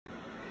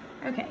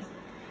Okay,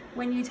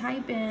 when you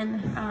type in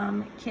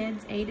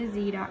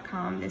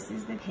kidsa2z.com, this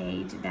is the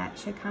page that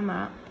should come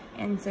up.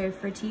 And so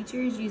for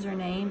teacher's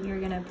username, you're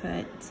gonna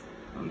put,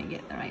 let me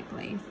get the right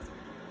place.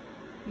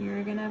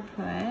 You're gonna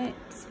put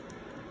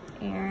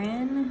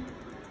Aaron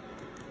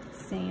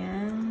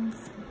Sands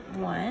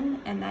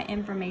 1, and that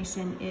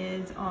information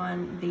is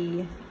on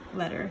the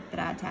letter that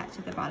I attached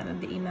at the bottom of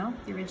the email,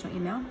 the original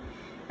email.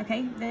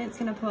 Okay, then it's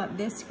gonna pull up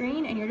this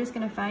screen and you're just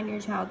gonna find your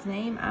child's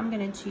name. I'm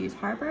gonna choose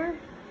Harper.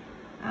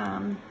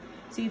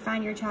 So you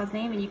find your child's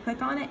name and you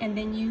click on it and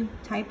then you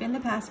type in the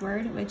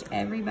password, which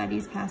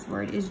everybody's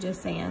password is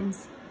just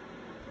Sands.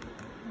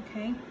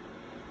 Okay,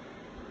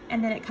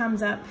 and then it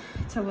comes up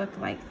to look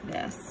like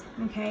this,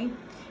 okay?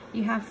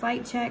 You have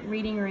flight check,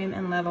 reading room,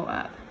 and level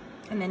up.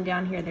 And then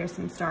down here, there's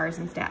some stars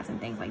and stats and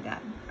things like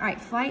that. All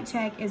right, flight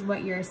check is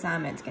what your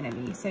assignment's gonna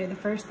be. So the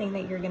first thing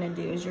that you're gonna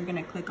do is you're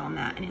gonna click on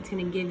that and it's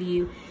gonna give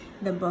you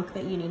the book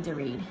that you need to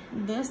read.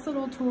 This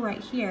little tool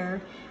right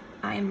here,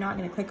 I am not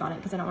gonna click on it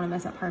because I don't wanna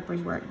mess up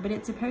Harper's work, but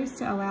it's supposed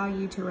to allow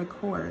you to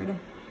record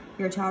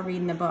your child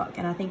reading the book,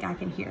 and I think I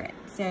can hear it.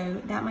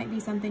 So that might be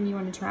something you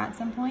wanna try at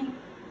some point.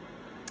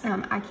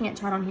 I can't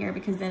try it on here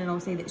because then it'll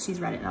say that she's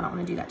read it and I don't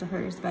wanna do that to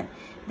hers, but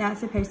that's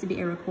supposed to be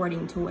a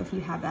recording tool if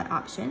you have that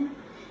option.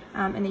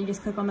 And then you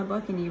just click on the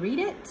book and you read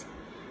it.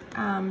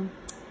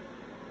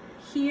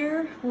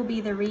 Here will be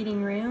the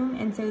reading room,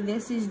 and so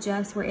this is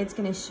just where it's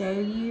gonna show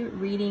you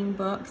reading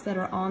books that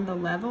are on the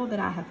level that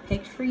I have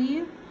picked for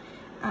you.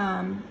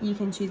 You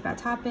can choose by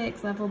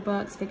topics, level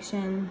books,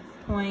 fiction,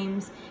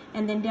 poems,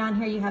 and then down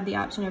here you have the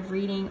option of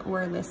reading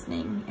or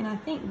listening. And I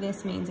think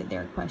this means that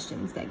there are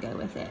questions that go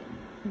with it,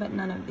 but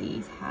none of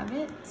these have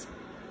it.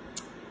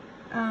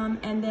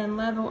 And then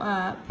level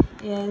up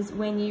is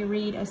when you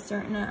read a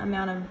certain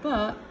amount of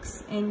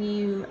books and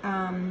you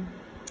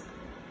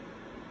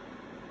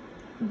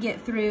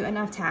get through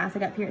enough tasks.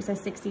 Like up here it says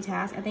 60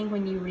 tasks. I think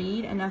when you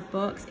read enough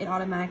books, it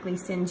automatically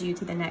sends you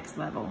to the next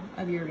level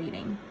of your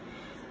reading.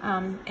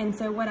 And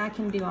so what I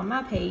can do on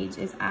my page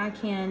is I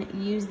can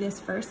use this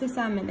first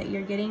assignment that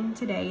you're getting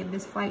today,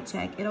 this flight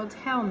check. It'll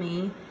tell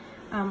me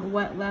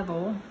what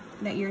level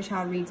that your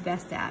child reads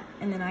best at,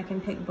 and then I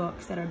can pick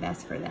books that are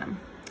best for them.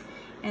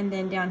 And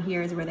then down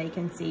here is where they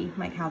can see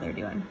like how they're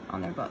doing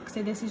on their book.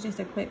 So this is just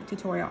a quick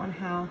tutorial on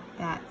how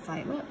that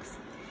site looks.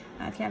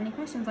 If you have any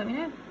questions, let me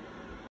know.